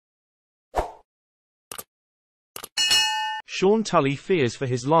Sean Tully fears for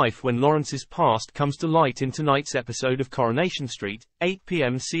his life when Lawrence's past comes to light in tonight's episode of Coronation Street, 8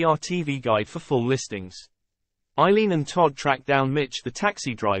 p.m. CRTV Guide for full listings. Eileen and Todd track down Mitch, the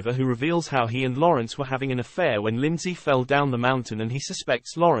taxi driver, who reveals how he and Lawrence were having an affair when Lindsay fell down the mountain and he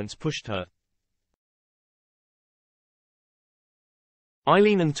suspects Lawrence pushed her.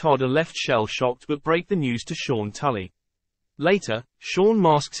 Eileen and Todd are left shell-shocked but break the news to Sean Tully. Later, Sean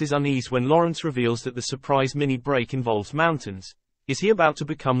masks his unease when Lawrence reveals that the surprise mini-break involves mountains. Is he about to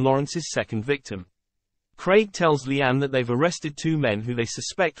become Lawrence's second victim? Craig tells Leanne that they've arrested two men who they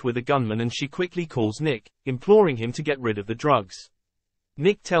suspect were the gunmen, and she quickly calls Nick, imploring him to get rid of the drugs.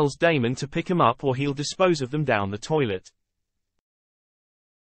 Nick tells Damon to pick him up or he'll dispose of them down the toilet.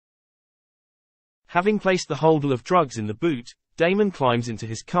 Having placed the holdall of drugs in the boot, Damon climbs into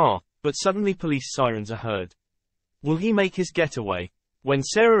his car, but suddenly police sirens are heard. Will he make his getaway? When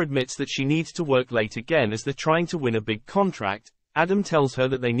Sarah admits that she needs to work late again as they're trying to win a big contract, Adam tells her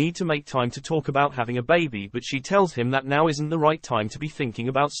that they need to make time to talk about having a baby, but she tells him that now isn't the right time to be thinking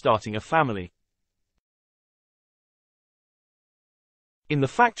about starting a family. In the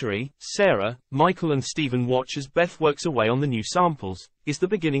factory, Sarah, Michael and Stephen watch as Beth works away on the new samples. Is the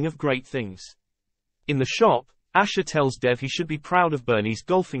beginning of great things. In the shop, Asher tells Dev he should be proud of Bernie's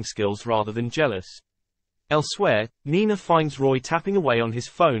golfing skills rather than jealous. Elsewhere, Nina finds Roy tapping away on his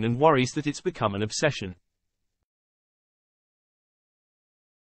phone and worries that it's become an obsession.